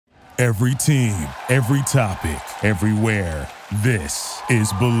Every team, every topic, everywhere. This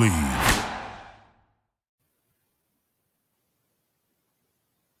is Believe.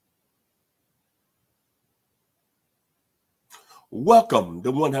 Welcome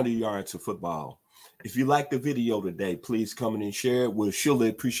to 100 Yards of Football. If you like the video today, please come in and share it. We'll surely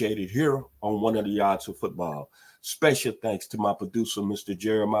appreciate it here on 100 Yards of Football. Special thanks to my producer, Mr.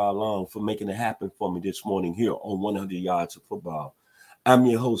 Jeremiah Long, for making it happen for me this morning here on 100 Yards of Football. I'm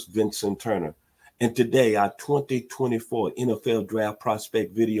your host, Vincent Turner. And today, our 2024 NFL Draft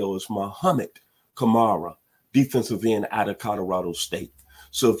Prospect video is Mohamed Kamara, defensive end out of Colorado State.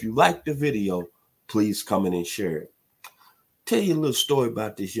 So if you like the video, please come in and share it. Tell you a little story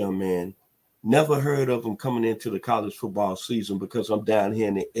about this young man. Never heard of him coming into the college football season because I'm down here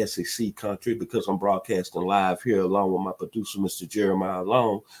in the SEC country, because I'm broadcasting live here along with my producer, Mr. Jeremiah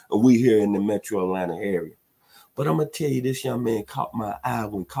Long, and we here in the metro Atlanta area. But I'm going to tell you, this young man caught my eye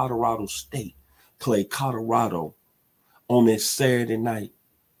when Colorado State played Colorado on that Saturday night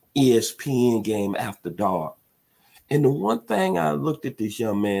ESPN game after dark. And the one thing I looked at this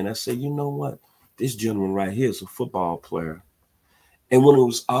young man, I said, you know what? This gentleman right here is a football player. And when it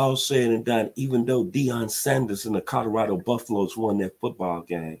was all said and done, even though Deion Sanders and the Colorado Buffaloes won that football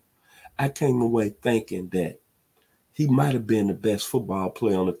game, I came away thinking that he might have been the best football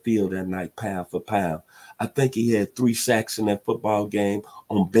player on the field that night, pound for pound. I think he had 3 sacks in that football game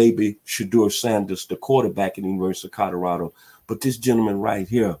on baby Shedeur Sanders, the quarterback at the University of Colorado. But this gentleman right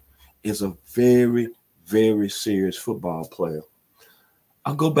here is a very, very serious football player.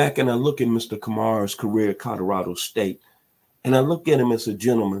 I go back and I look at Mr. Kamara's career at Colorado State, and I look at him as a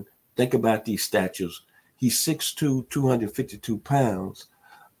gentleman. Think about these statures. He's 6'2", 252 pounds.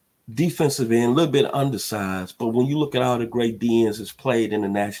 Defensive end, a little bit undersized, but when you look at all the great DNs that's played in the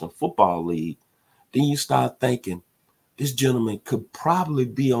National Football League, then you start thinking this gentleman could probably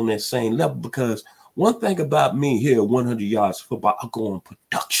be on that same level, because one thing about me here at 100 Yards of Football, I go on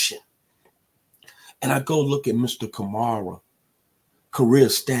production. And I go look at Mr. Kamara, career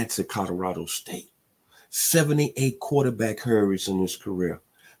stats at Colorado State. 78 quarterback hurries in his career,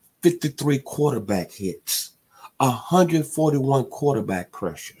 53 quarterback hits, 141 quarterback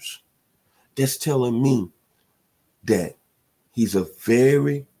pressures. That's telling me that he's a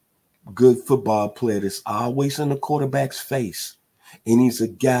very good football player that's always in the quarterback's face. And he's a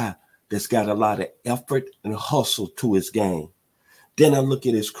guy that's got a lot of effort and hustle to his game. Then I look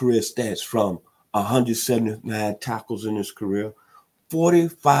at his career stats from 179 tackles in his career,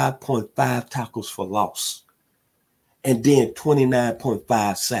 45.5 tackles for loss, and then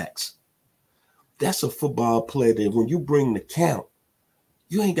 29.5 sacks. That's a football player that when you bring the count,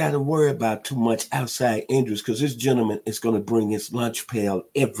 you ain't got to worry about too much outside injuries, because this gentleman is going to bring his lunch pail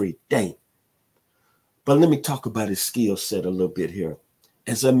every day. But let me talk about his skill set a little bit here.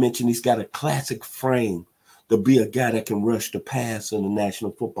 As I mentioned, he's got a classic frame to be a guy that can rush the pass in the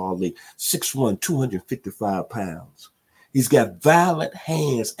National Football League. 6'1", 255 pounds. He's got violent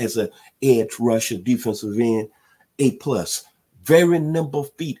hands as an edge rusher, defensive end, A+. Very nimble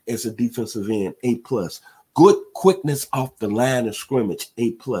feet as a defensive end, A+. Good quickness off the line of scrimmage,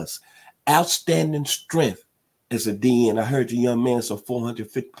 A+. Outstanding strength as a DN. I heard the young man is a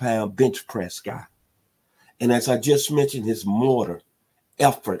 450-pound bench press guy. And as I just mentioned, his mortar,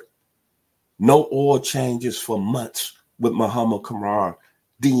 effort, no oil changes for months with Mohamed Kamara,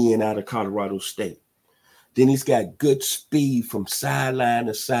 DN out of Colorado State. Then he's got good speed from sideline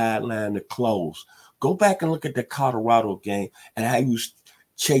to close. Go back and look at the Colorado game and how he was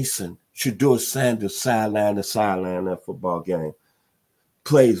chasing Shedeur Sanders sideline to sideline that football game.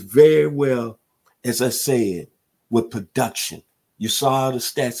 Plays very well, as I said, with production. You saw the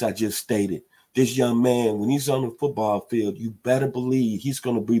stats I just stated. This young man, when he's on the football field, you better believe he's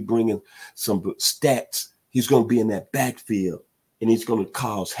going to be bringing some stats. He's going to be in that backfield, and he's going to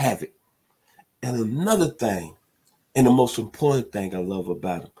cause havoc. And another thing, and the most important thing I love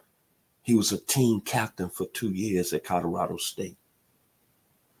about him, he was a team captain for 2 years at Colorado State.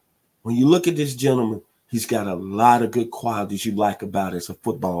 When you look at this gentleman, he's got a lot of good qualities you like about as a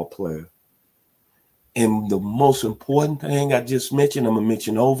football player. And the most important thing I just mentioned, I'm going to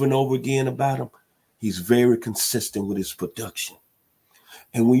mention over and over again about him, he's very consistent with his production.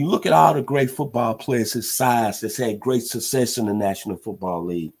 And when you look at all the great football players his size that's had great success in the National Football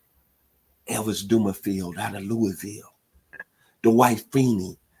League, Elvis Dumerfield out of Louisville, Dwight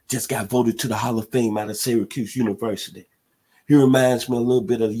Freeney just got voted to the Hall of Fame out of Syracuse University. He reminds me a little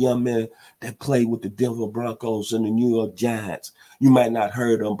bit of the young man that played with the Denver Broncos and the New York Giants. You might not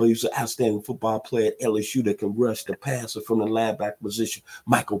heard of him, but he's an outstanding football player at LSU that can rush the passer from the linebacker position,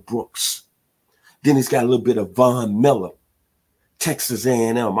 Michael Brooks. Then he's got a little bit of Von Miller, Texas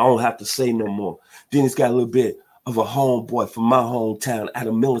A&M. I don't have to say no more. Then he's got a little bit of a homeboy from my hometown out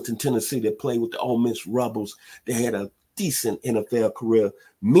of Millington, Tennessee, that played with the Ole Miss Rebels. They had a decent NFL career,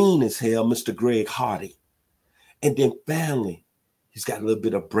 mean as hell, Mr. Greg Hardy. And then finally, he's got a little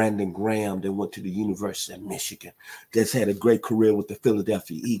bit of Brandon Graham that went to the University of Michigan, that's had a great career with the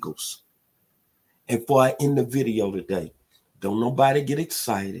Philadelphia Eagles. And before I end the video today, don't nobody get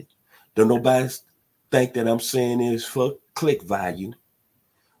excited. Don't nobody think that I'm saying this for click value.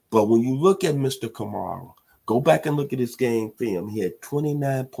 But when you look at Mr. Kamara, go back and look at his game film. He had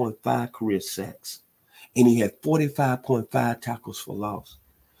 29.5 career sacks, and he had 45.5 tackles for loss.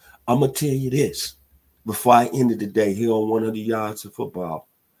 I'm going to tell you this before I end the day here on 100 Yards of Football.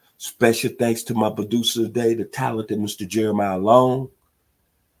 Special thanks to my producer today, the talented Mr. Jeremiah Long,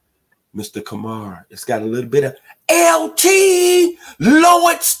 Mr. Kamara. It's got a little bit of LT,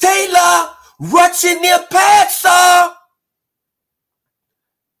 Lawrence Taylor, rushing their passer.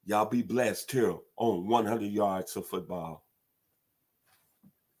 Y'all be blessed here on 100 Yards of Football.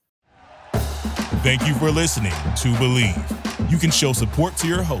 Thank you for listening to Believe. You can show support to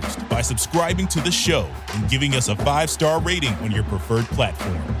your host by subscribing to the show and giving us a 5-star rating on your preferred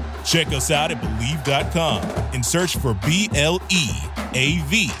platform. Check us out at Believe.com and search for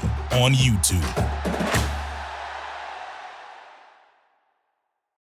BLEAV on YouTube.